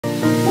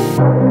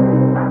I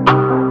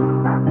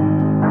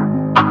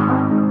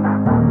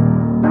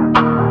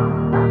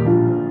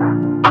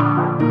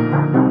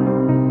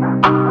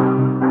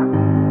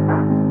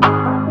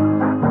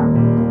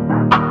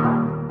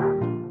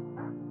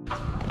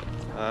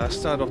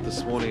started off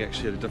this morning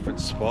actually at a different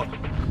spot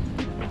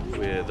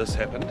where this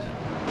happened.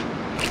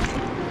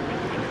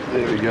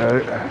 There we go.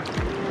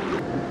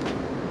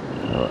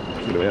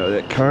 Alright, get out of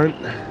that current.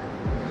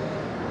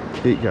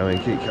 Keep going,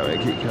 keep going,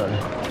 keep going.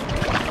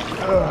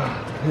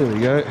 There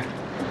we go.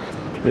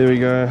 There we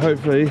go.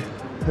 Hopefully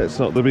that's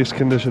not the best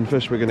condition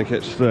fish we're going to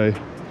catch today.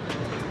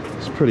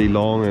 It's pretty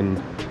long and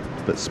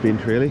a bit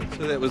spent really.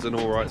 So that was an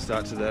alright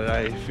start to the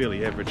day.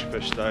 Fairly average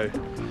fish though.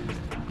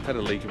 Had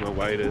a leak in my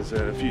waders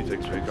and a few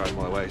things were going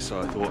my way, so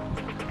I thought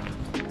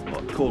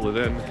I'd call it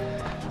in,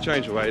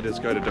 change the waders,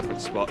 go to a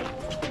different spot.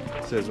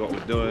 So that's what we're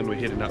doing. We're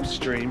heading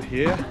upstream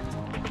here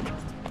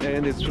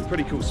and it's a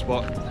pretty cool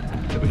spot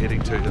that we're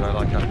heading to that I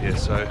like up here,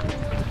 so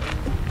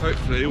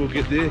hopefully we'll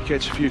get there,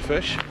 catch a few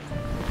fish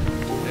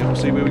and we'll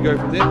see where we go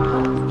from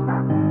there.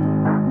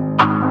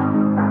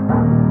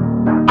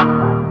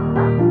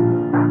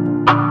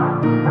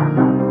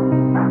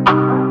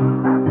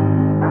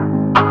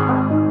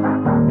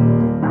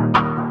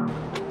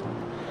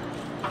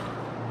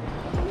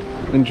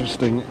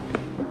 Interesting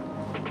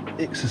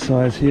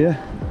exercise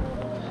here.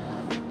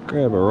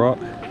 Grab a rock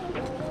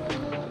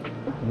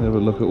and have a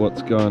look at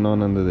what's going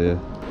on under there.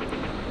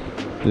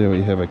 There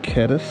we have a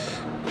caddis.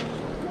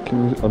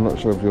 I'm not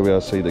sure if you'll be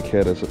able to see the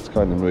caddis, it's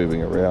kind of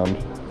moving around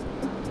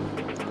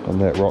on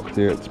that rock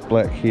there. It's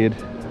black head.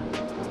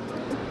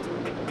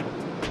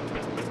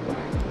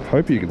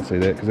 Hope you can see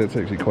that because that's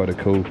actually quite a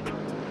cool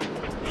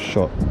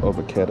shot of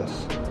a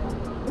caddis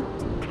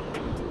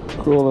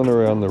crawling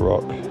around the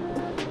rock.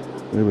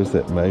 Where was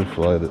that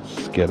mayfly that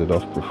scattered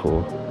off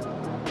before?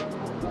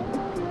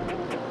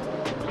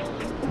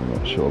 I'm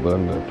not sure, but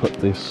I'm going to put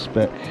this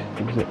back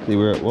exactly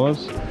where it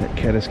was. That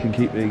caddis can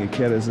keep being a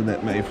caddis and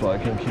that mayfly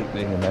can keep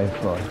being a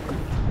mayfly.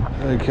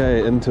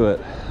 Okay, into it.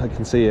 I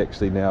can see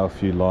actually now a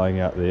few lying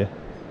out there.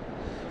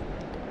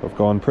 I've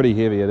gone pretty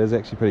heavy. It is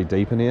actually pretty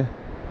deep in here.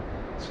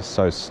 It's just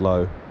so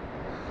slow.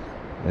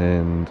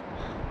 And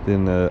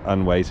then the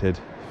unweighted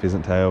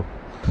pheasant tail.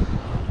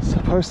 It's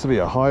supposed to be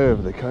a high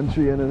over the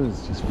country and it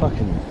is just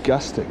fucking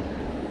gusting.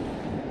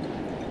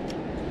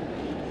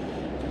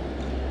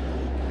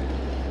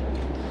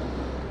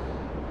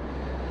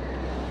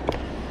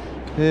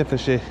 Yeah,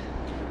 fishy.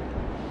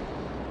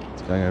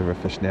 It's going over a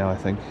fish now, I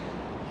think.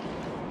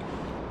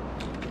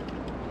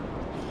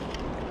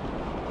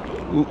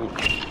 Ooh.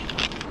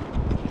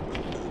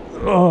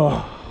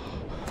 Oh,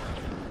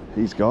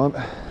 he's gone.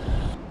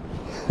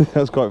 That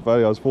was quite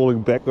funny. I was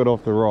falling backward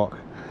off the rock.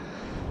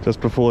 Just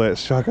before that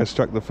struck, I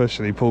struck the fish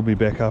and he pulled me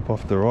back up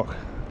off the rock.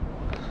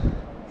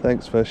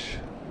 Thanks, fish.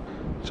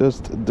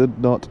 Just did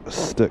not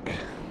stick.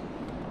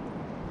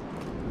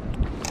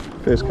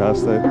 First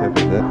cast though,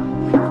 happy with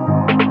that.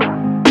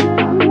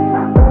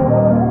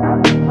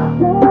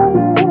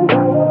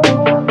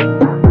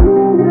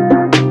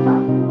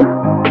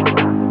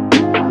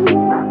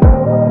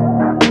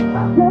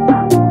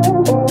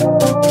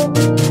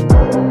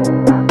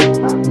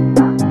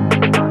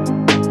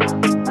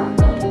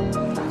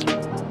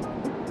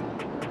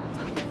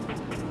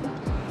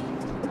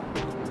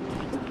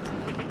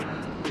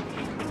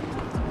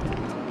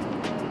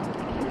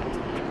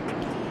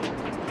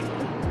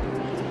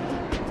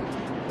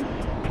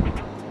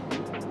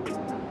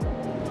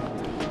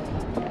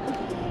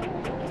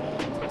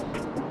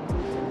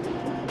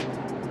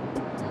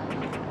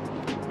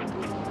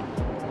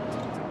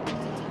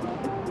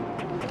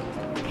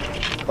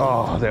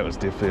 Oh, that was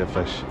definitely a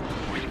fish.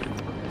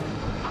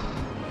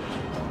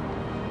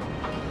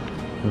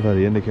 I thought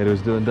the indicator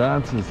was doing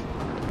dances.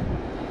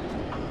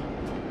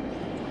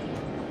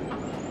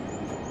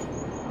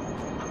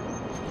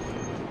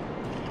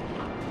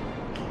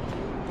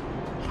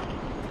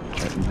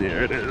 And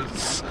there it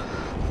is.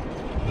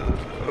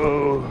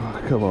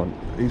 Oh, come on.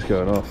 He's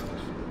going off.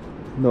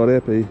 Not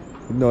happy.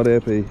 Not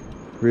happy.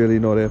 Really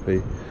not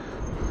happy.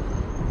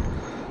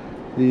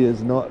 He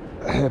is not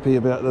happy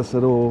about this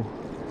at all.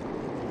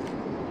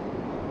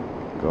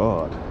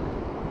 God.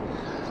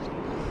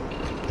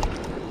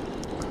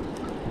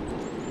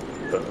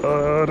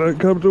 Don't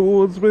come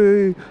towards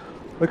me.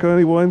 I can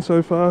only wind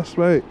so fast,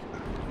 mate.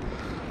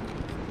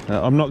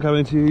 I'm not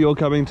coming to you, you're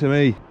coming to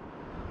me.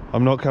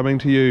 I'm not coming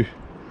to you.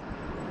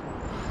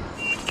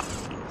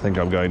 I think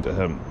I'm going to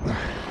him.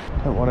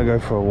 I don't want to go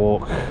for a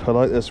walk. I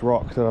like this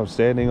rock that I'm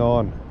standing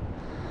on.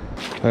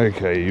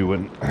 Okay, you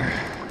win.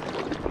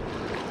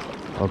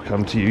 I'll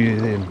come to you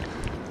then.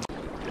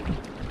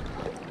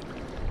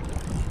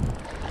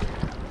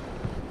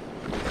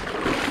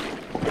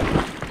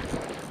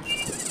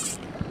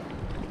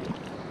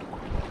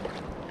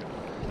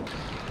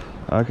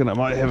 I reckon I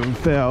might have him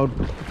fouled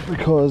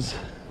because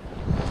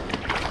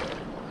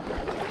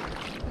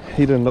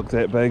he didn't look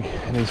that big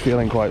and he's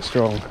feeling quite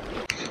strong.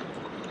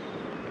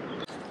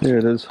 There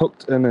it is,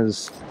 hooked in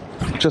his,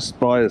 just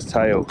by his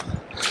tail.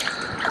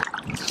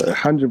 So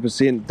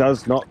 100%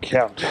 does not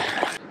count.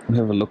 and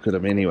have a look at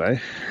him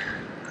anyway.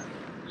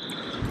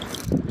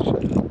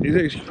 He's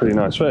actually a pretty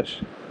nice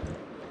fish.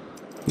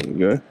 There you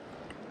go.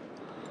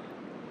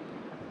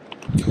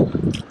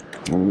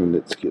 And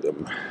let's get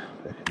him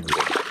back in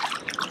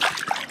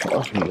there.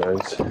 Off he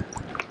goes.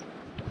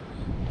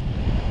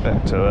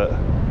 Back to it.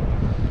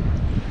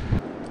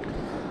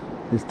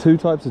 There's two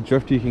types of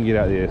drift you can get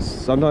out there.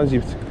 Sometimes you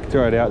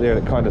throw it out there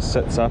and it kind of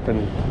sits up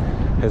and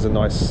has a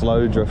nice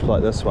slow drift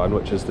like this one,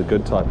 which is the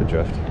good type of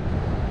drift.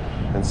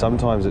 And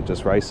sometimes it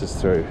just races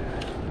through.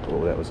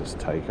 Oh, that was a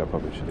take. I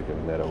probably should have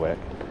given that a whack.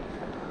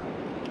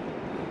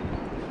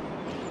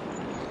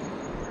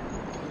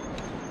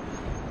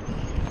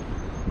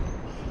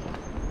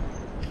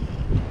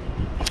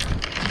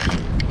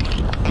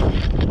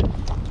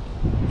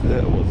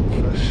 That was a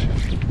fish.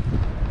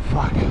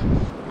 Fuck.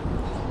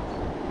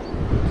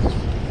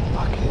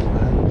 Fucking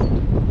man.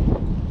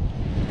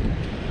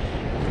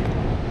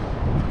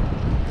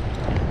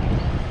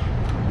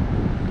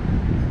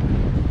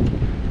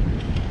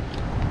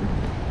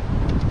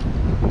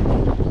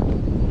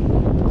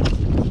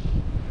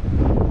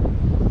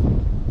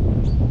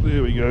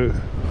 There we go.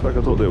 Fuck,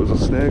 I thought that was a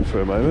snag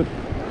for a moment.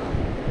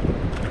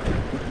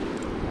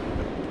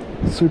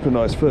 Super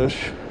nice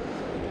fish.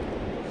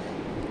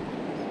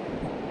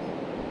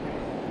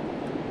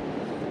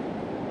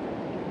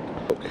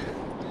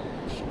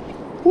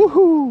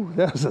 Woohoo!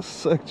 That was a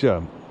sick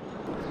jump.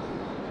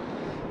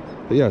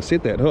 But yeah, I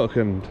set that hook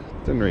and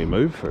didn't really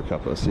move for a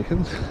couple of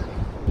seconds.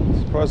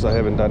 Surprised I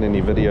haven't done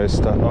any video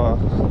stuff. Oh,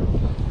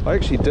 I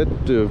actually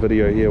did do a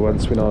video here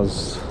once when I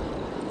was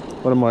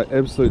one of my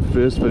absolute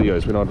first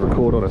videos when I'd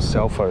record on a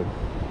cell phone,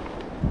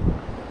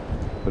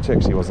 which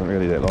actually wasn't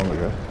really that long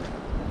ago.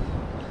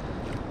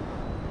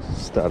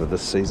 Started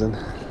this season.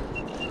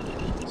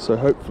 So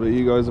hopefully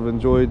you guys have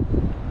enjoyed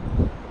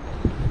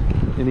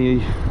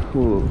any.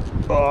 Ooh.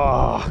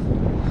 Oh.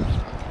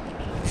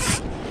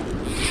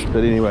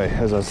 But anyway,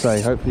 as I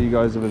say, hopefully you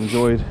guys have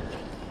enjoyed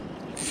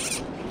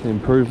the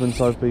improvements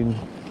I've been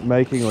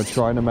making or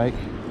trying to make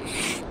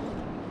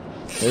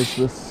as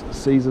this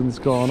season's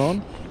gone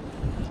on.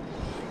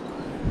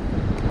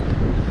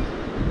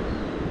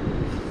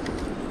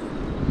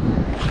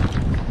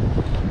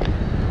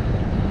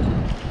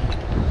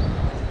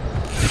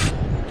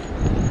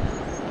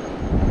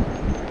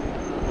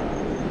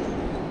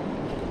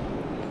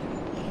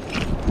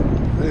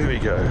 There we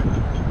go.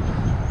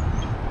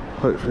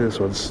 Hopefully this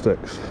one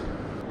sticks.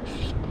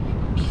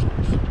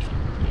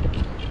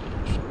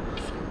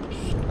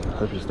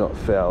 Hope it's not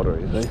fouled or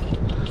anything.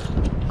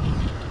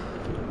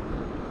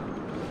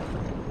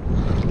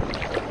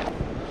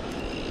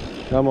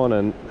 Come on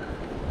in.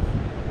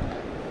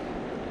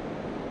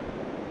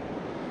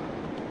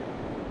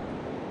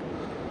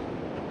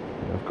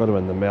 I've got him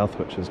in the mouth,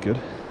 which is good.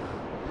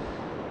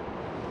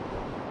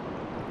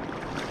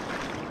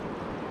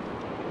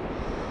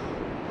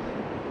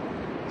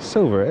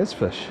 Silver as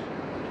fish.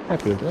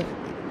 Happy with that.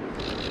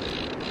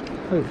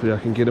 Hopefully I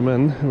can get him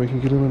in and we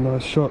can get him a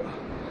nice shot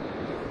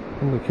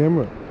on the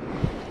camera.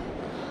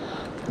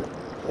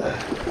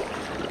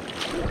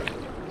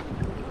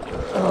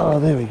 Oh,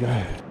 there we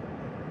go.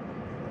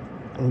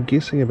 I'm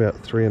guessing about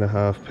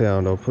 3.5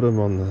 pound. I'll put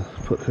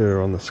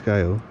her on the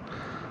scale.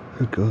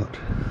 Oh god.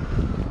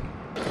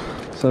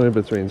 Somewhere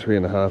between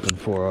 3.5 and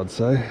 4, I'd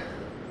say.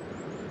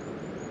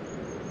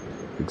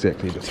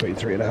 Exactly between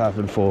 3.5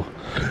 and 4.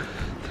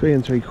 3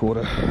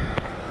 3/4.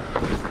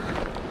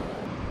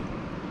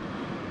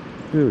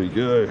 There we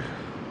go.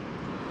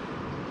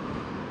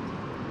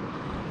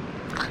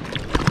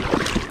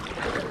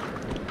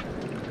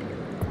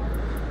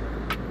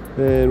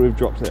 And we've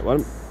dropped that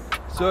one.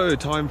 So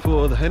time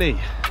for the hinny.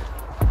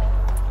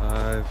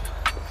 I've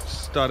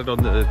started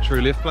on the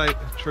true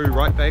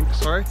right bank,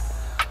 sorry,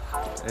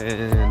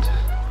 and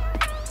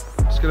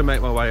I'm just gonna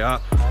make my way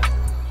up.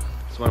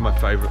 It's one of my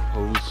favourite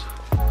pools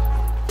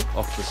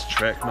off this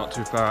track, not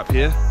too far up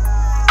here.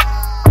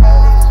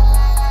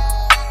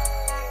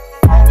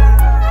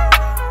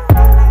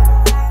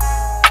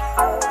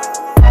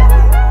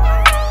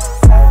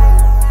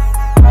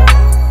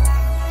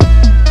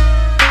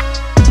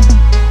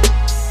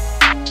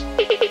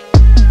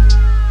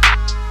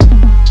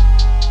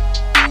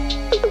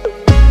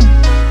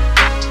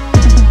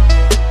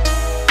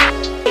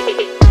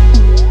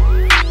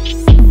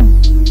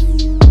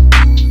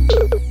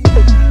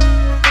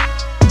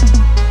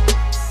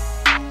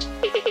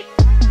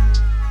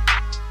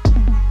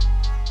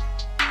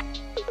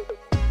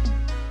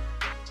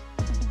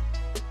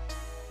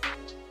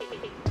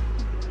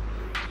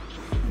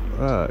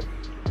 Fuck.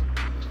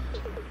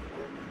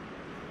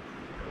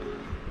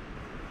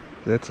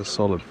 That's a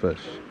solid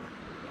fish.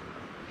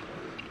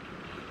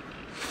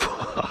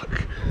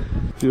 Fuck.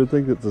 You would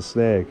think it's a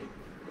snag.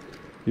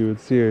 You would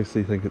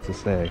seriously think it's a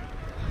snag.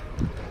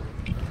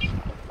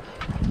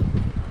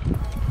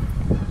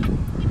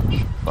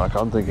 Like,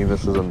 I'm thinking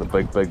this is in the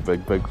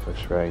big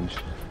fish range.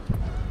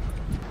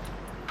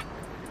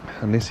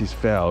 Unless he's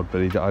fouled,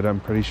 but I'm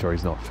pretty sure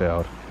he's not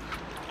fouled.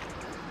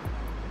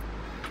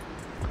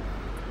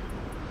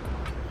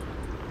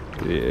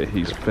 Yeah,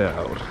 he's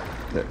fouled.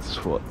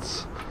 That's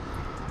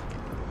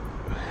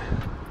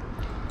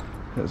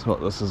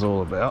what this is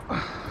all about.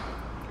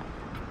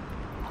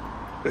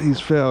 He's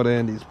fouled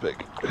and he's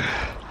big.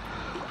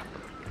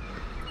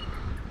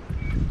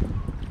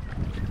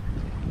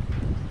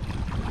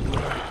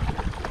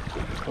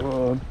 Come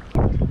on.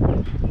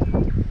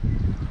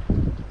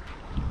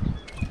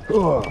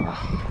 Oh,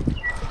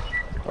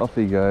 off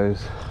he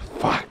goes.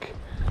 Fuck.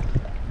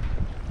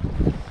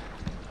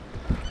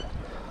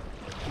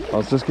 I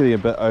was just getting a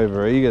bit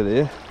over eager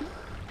there.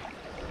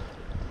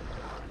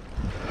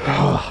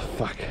 Oh,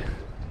 fuck.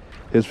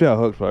 He was foul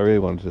hooked, but I really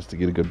wanted just to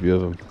get a good view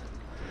of him.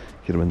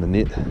 Get him in the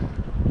net.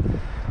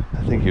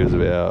 I think he was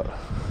about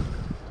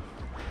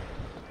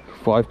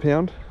 5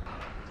 pound.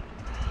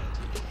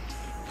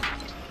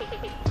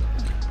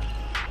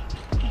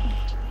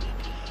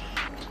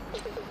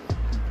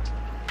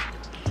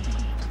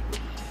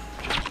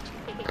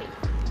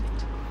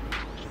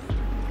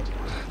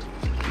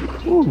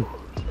 Ooh.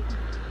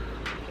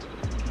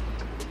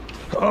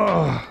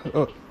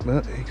 Oh,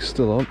 no, he's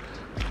still on.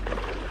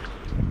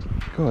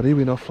 God, he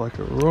went off like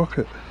a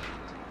rocket.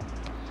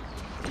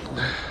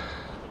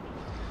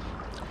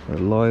 The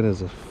line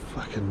is a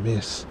fucking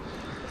mess.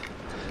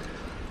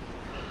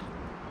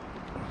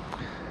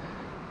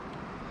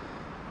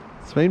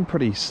 It's been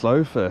pretty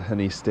slow for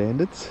any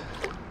standards.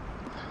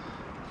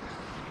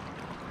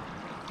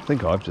 I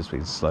think I've just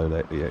been slow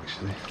lately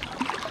actually.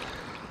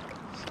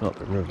 It's not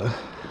the river.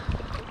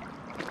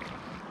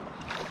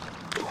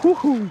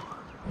 Woohoo!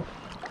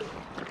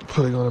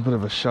 Putting on a bit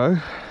of a show.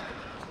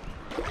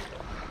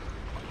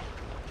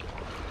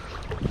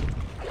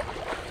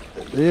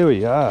 There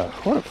we are.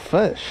 What a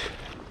fish.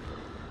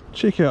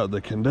 Check out the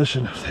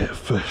condition of that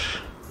fish.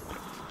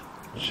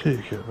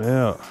 Check him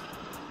out.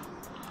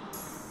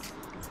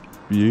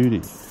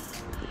 Beauty.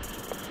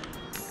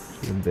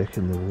 Get him back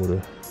in the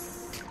water.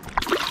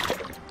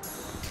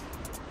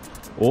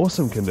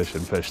 Awesome condition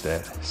fish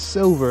that.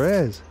 Silver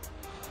as.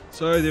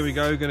 So there we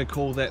go, going to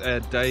call that a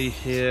day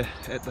here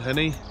at the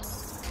Hinny.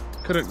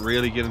 Couldn't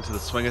really get into the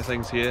swing of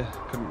things here.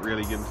 Couldn't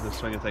really get into the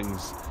swing of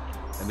things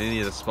in any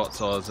of the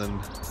spots I was in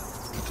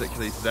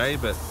particularly today,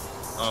 but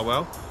oh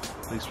well.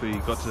 At least we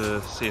got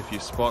to see a few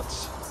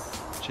spots,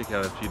 check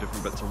out a few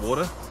different bits of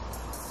water.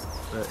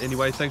 But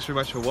anyway, thanks very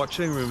much for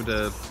watching.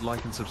 Remember to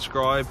like and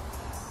subscribe,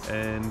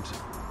 and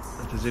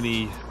if there's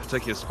any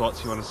particular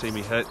spots you want to see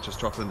me hit, just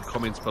drop it in the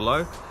comments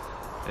below,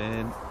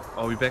 and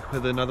I'll be back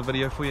with another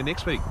video for you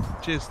next week.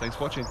 Cheers, thanks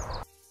for watching.